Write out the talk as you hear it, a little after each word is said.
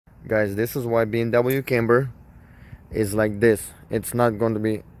Guys, this is why BMW camber is like this. It's not going to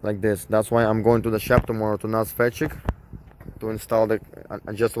be like this. That's why I'm going to the shop tomorrow to NAS fetch it, to install the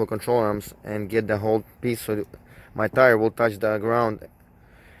adjustable control arms and get the whole piece so my tire will touch the ground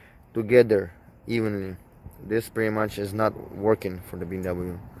together evenly. This pretty much is not working for the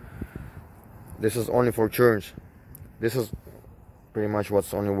BMW. This is only for churns. This is pretty much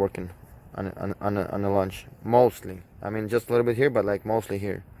what's only working on a launch. Mostly. I mean, just a little bit here, but like mostly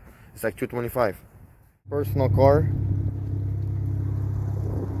here. It's like 225. Personal car.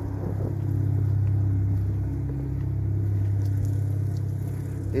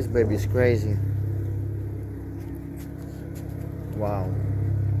 This baby is crazy. Wow.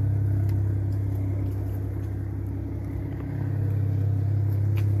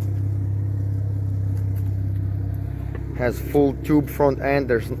 Has full tube front end.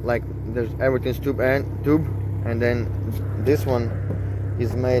 There's everything's tube, and then this one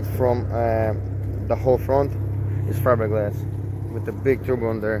is made from the whole front is fiberglass with a big tube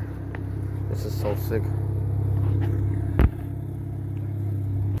on there. This is so sick.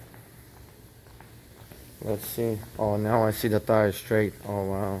 Let's see. Oh, now I see the tire straight. Oh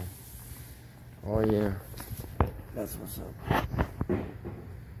wow. Oh yeah. That's what's up.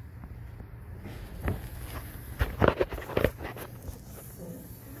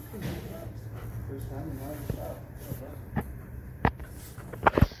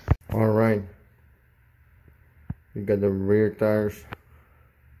 All right, we got the rear tires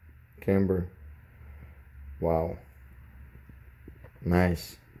camber. Wow,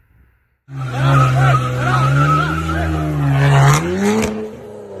 nice.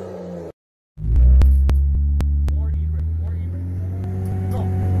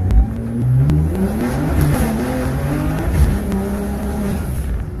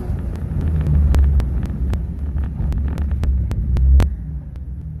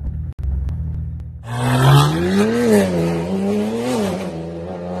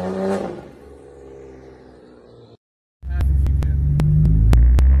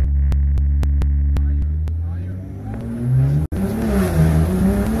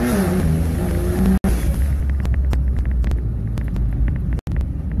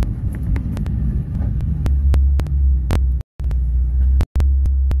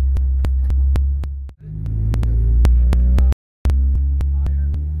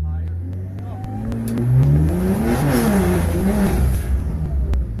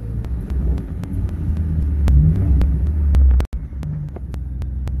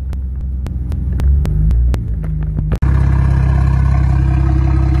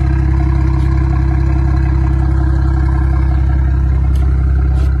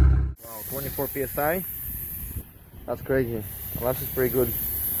 PSI. That's crazy. Well, that's pretty good.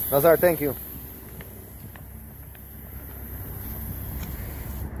 Nazar, thank you.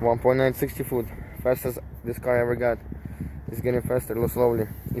 1.9 60 foot, fastest this car ever got. It's getting faster, a little slowly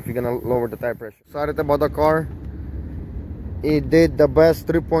if you're gonna lower the tire pressure. Excited about the car. It did the best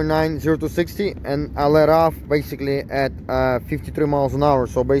 3.9 0 to 60, and I let off basically at 53 miles an hour.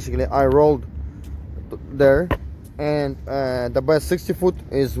 So basically I rolled there. And the best 60 foot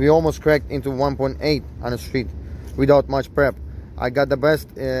is we almost cracked into 1.8 on the street without much prep. I got the best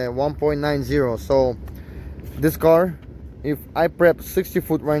 1.90. So this car, if I prep 60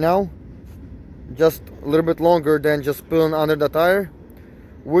 foot right now, just a little bit longer than just pulling under the tire,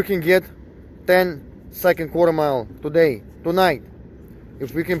 we can get 10-second quarter mile tonight.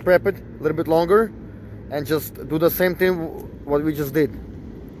 If we can prep it a little bit longer and just do the same thing what we just did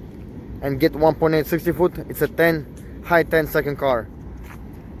and get 1.8 60 foot, it's a high 10-second car.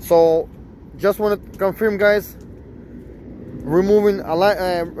 So just want to confirm, guys, removing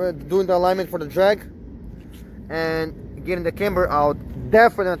doing the alignment for the drag and getting the camber out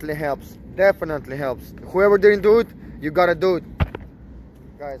definitely helps. Whoever didn't do it, you gotta do it,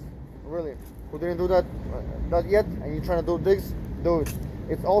 guys. Really, who didn't do that yet and you're trying to do this, do it.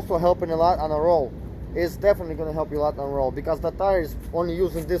 It's also helping a lot on a roll. It's definitely gonna help you a lot on a roll because the tire is only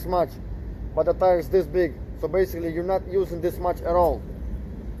using this much, but the tire is this big. So basically you're not using this much at all.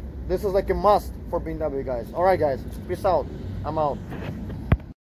 This is like a must for BMW, guys. All right, guys, peace out. I'm out.